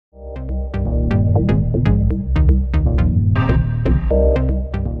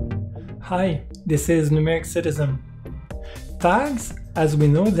Hi, this is Numeric Citizen. Tags, as we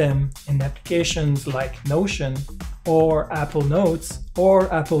know them in applications like Notion or Apple Notes or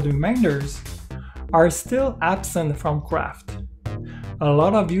Apple Reminders, are still absent from Craft. A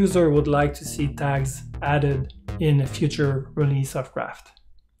lot of users would like to see tags added in a future release of Craft.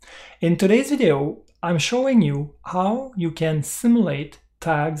 In today's video, I'm showing you how you can simulate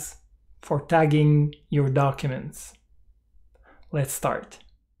tags for tagging your documents. Let's start.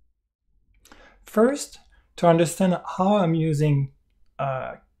 First, to understand how I'm using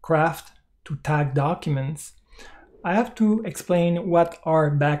Craft to tag documents, I have to explain what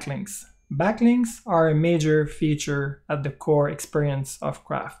are backlinks. Backlinks are a major feature at the core experience of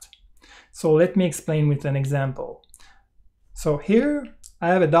Craft. So let me explain with an example. So here I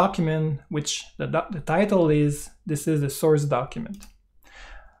have a document which the title is, this is the source document.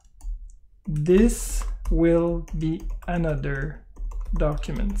 This will be another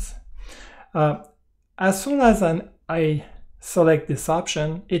document. As soon as I select this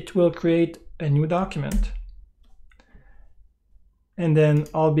option, it will create a new document. And then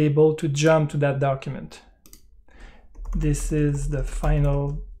I'll be able to jump to that document. This is the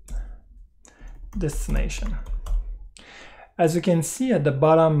final destination. As you can see at the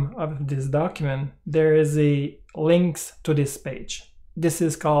bottom of this document, there is a links to this page. This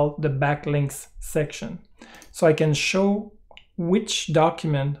is called the backlinks section. So I can show which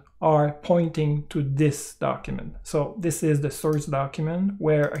document are pointing to this document. So this is the source document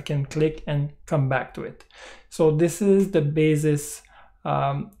where I can click and come back to it. So this is the basis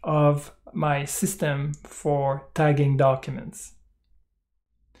of my system for tagging documents.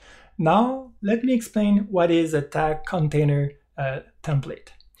 Now let me explain what is a tag container template.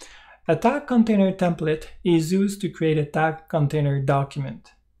 A tag container template is used to create a tag container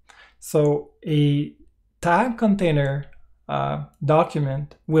document. So a tag container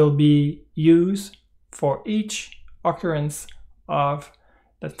document will be used for each occurrence of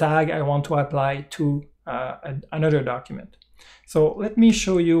the tag I want to apply to another document. So let me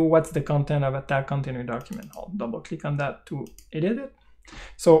show you what's the content of a tag container document. I'll double click on that to edit it.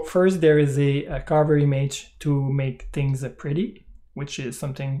 So first there is a cover image to make things pretty, which is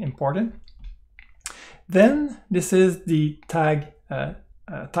something important. Then this is the tag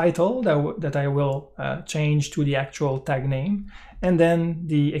title that I will change to the actual tag name, and then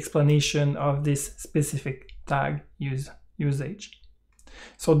the explanation of this specific tag usage.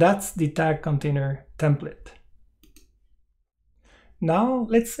 So that's the tag container template. Now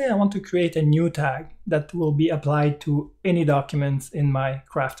let's say I want to create a new tag that will be applied to any documents in my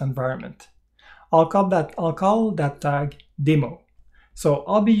Craft environment. I'll call that tag demo. So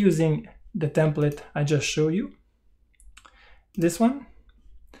I'll be using the template I just showed you, this one.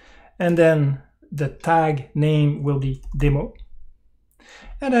 And then the tag name will be demo.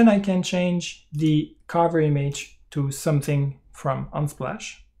 And then I can change the cover image to something from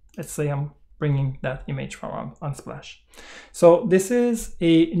Unsplash. Let's say I'm bringing that image from Unsplash. So this is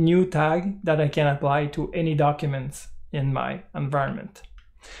a new tag that I can apply to any documents in my environment.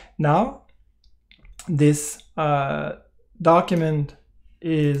 Now, this document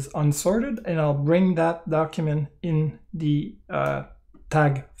is unsorted, and I'll bring that document in the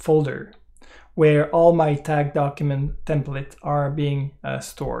tag folder where all my tag document templates are being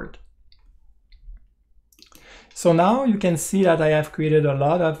stored. So now you can see that I have created a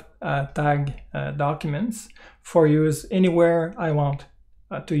lot of tag documents for use anywhere I want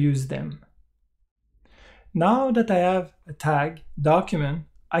to use them. Now that I have a tag document,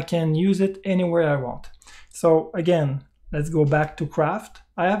 I can use it anywhere I want. So again, let's go back to Craft.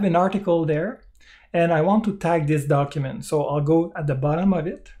 I have an article there, and I want to tag this document. So I'll go at the bottom of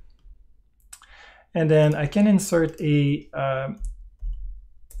it, and then I can insert a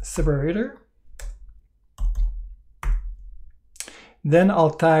separator. Then I'll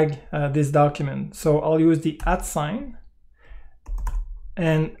tag this document. So I'll use the @ sign.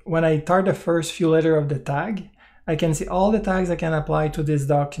 And when I type the first few letters of the tag, I can see all the tags I can apply to this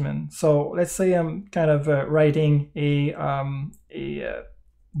document. So let's say I'm kind of writing a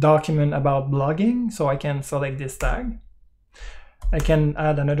document about blogging. So I can select this tag. I can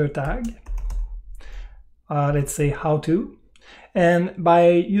add another tag. Let's say how to. And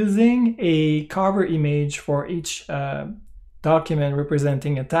by using a cover image for each document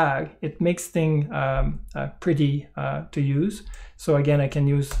representing a tag, it makes things pretty to use. So again, I can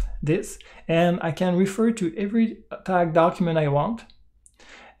use this, and I can refer to every tag document I want.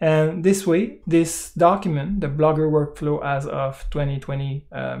 And this way, this document, the Blogger workflow as of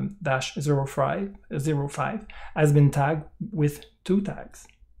 2020-05, has been tagged with 2 tags.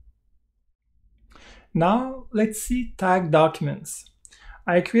 Now let's see tag documents.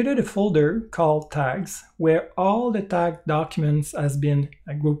 I created a folder called tags where all the tag documents has been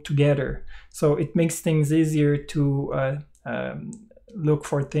grouped together. So it makes things easier to look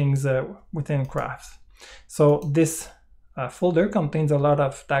for things within Crafts. So this folder contains a lot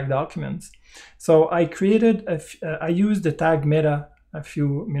of tag documents. So I created, I used the tag meta a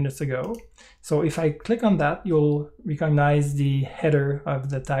few minutes ago. So if I click on that, you'll recognize the header of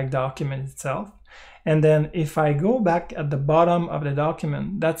the tag document itself. And then if I go back at the bottom of the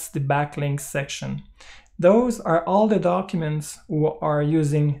document, that's the backlinks section. Those are all the documents who are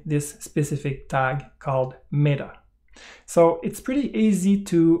using this specific tag called meta. So it's pretty easy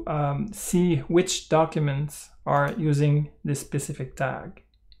to see which documents are using this specific tag.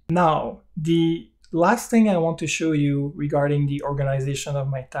 Now, the last thing I want to show you regarding the organization of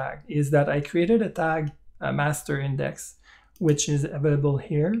my tag is that I created a tag master index, which is available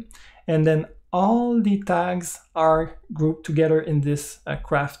here. And then all the tags are grouped together in this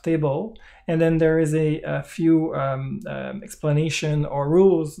craft table. And then there is a few explanation or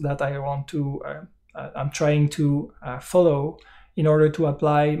rules that I want to, I'm trying to follow in order to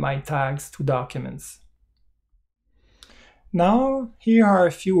apply my tags to documents. Now, here are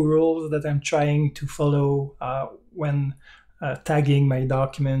a few rules that I'm trying to follow when tagging my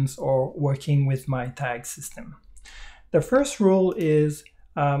documents or working with my tag system. The first rule is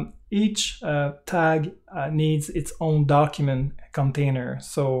each tag needs its own document container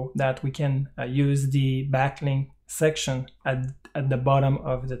so that we can use the backlink section at the bottom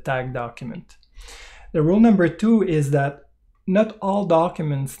of the tag document. The rule number 2 is that not all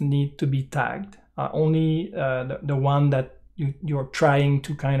documents need to be tagged, only the one that you're trying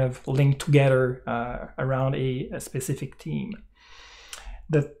to kind of link together around a specific theme.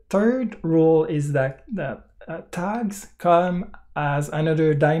 The third rule is that tags come as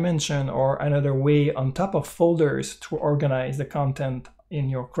another dimension or another way on top of folders to organize the content in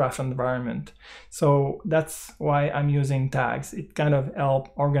your craft environment. So that's why I'm using tags. It kind of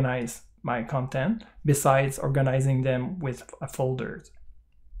helps organize my content besides organizing them with folders.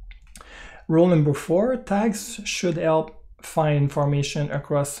 Rule number 4, tags should help find information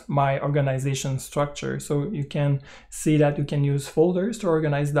across my organization structure. So you can see that you can use folders to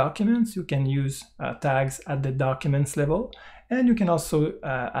organize documents. You can use tags at the documents level, and you can also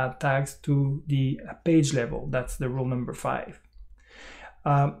add tags to the page level. That's the rule number 5.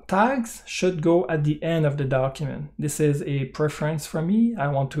 Tags should go at the end of the document. This is a preference for me. I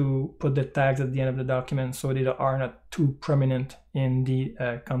want to put the tags at the end of the document so they are not too prominent in the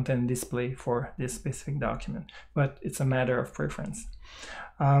content display for this specific document, but it's a matter of preference.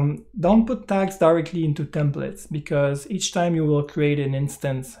 Don't put tags directly into templates, because each time you will create an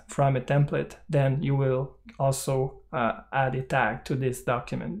instance from a template, then you will also add a tag to this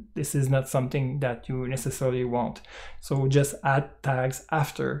document. This is not something that you necessarily want. So just add tags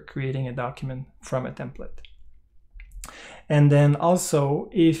after creating a document from a template. And then also,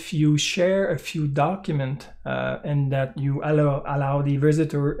 if you share a few documents and that you allow the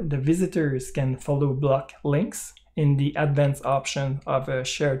visitors can follow block links in the advanced option of a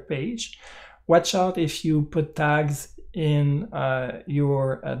shared page, watch out if you put tags in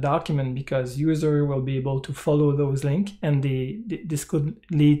your document, because user will be able to follow those links, and this could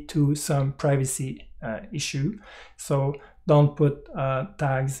lead to some privacy issue. So don't put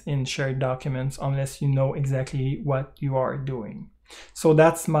tags in shared documents unless you know exactly what you are doing. So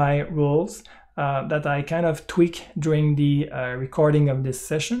that's my rules that I kind of tweak during the recording of this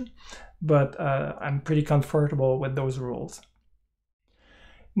session, but I'm pretty comfortable with those rules.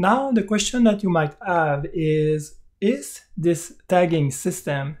 Now, the question that you might have is this tagging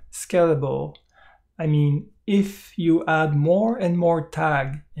system scalable? I mean, if you add more and more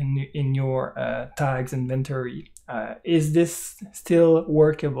tag in your tags inventory, is this still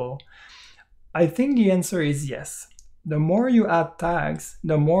workable? I think the answer is yes. The more you add tags,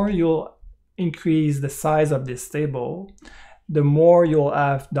 the more you'll increase the size of this table, the more you'll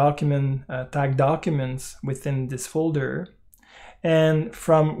have tag documents within this folder. And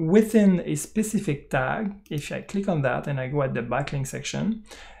from within a specific tag, if I click on that and I go at the backlink section,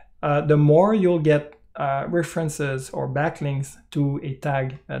 the more you'll get references or backlinks to a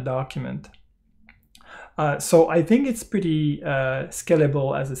tag document. So I think it's pretty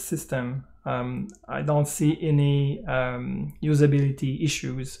scalable as a system. I don't see any usability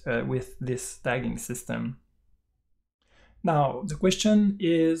issues with this tagging system. Now, the question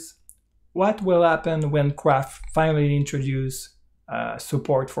is, what will happen when Craft finally introduces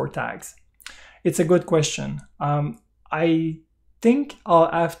support for tags? It's a good question. I think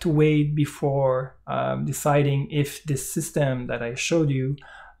I'll have to wait before deciding if this system that I showed you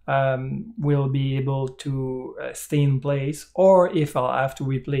will be able to stay in place, or if I'll have to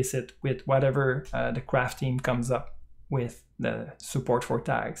replace it with whatever the craft team comes up with the support for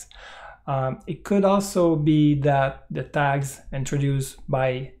tags. It could also be that the tags introduced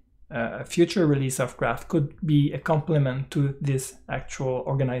by a future release of Craft could be a complement to this actual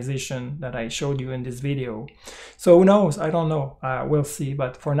organization that I showed you in this video. So who knows? I don't know. We'll see.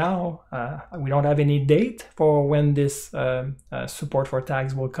 But for now, we don't have any date for when this support for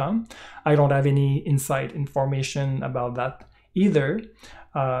tags will come. I don't have any inside information about that either.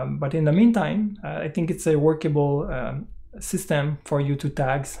 But in the meantime, I think it's a workable system for you to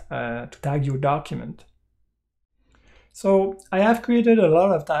tag your document. So I have created a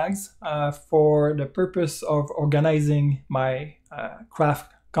lot of tags for the purpose of organizing my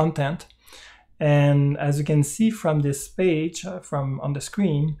craft content. And as you can see from this page, from on the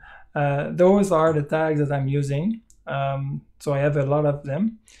screen, those are the tags that I'm using. So I have a lot of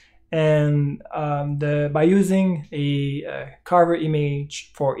them. And by using a cover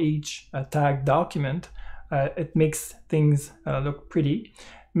image for each tag document, it makes things look pretty.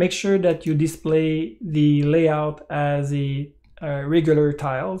 Make sure that you display the layout as a regular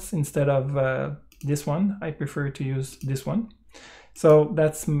tiles instead of this one. I prefer to use this one. So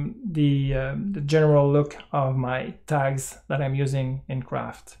that's the general look of my tags that I'm using in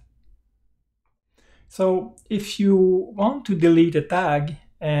Craft. So if you want to delete a tag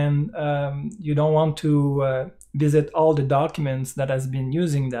and you don't want to visit all the documents that has been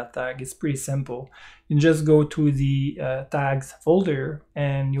using that tag, it's pretty simple. You just go to the tags folder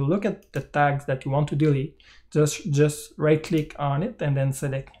and you look at the tags that you want to delete. Just right click on it and then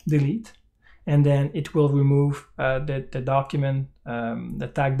select delete, and then it will remove the document,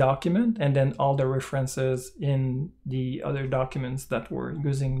 the tag document, and then all the references in the other documents that were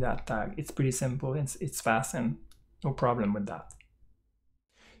using that tag. It's pretty simple, it's fast, and no problem with that.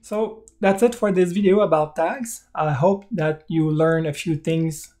 So that's it for this video about tags. I hope that you learn a few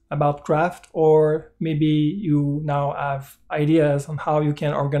things about Craft, or maybe you now have ideas on how you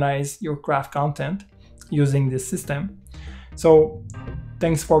can organize your Craft content using this system. So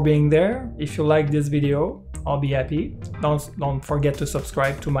thanks for being there. If you like this video, I'll be happy. Don't forget to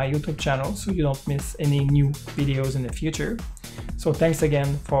subscribe to my YouTube channel so you don't miss any new videos in the future. So thanks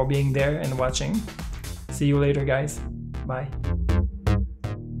again for being there and watching. See you later, guys. Bye.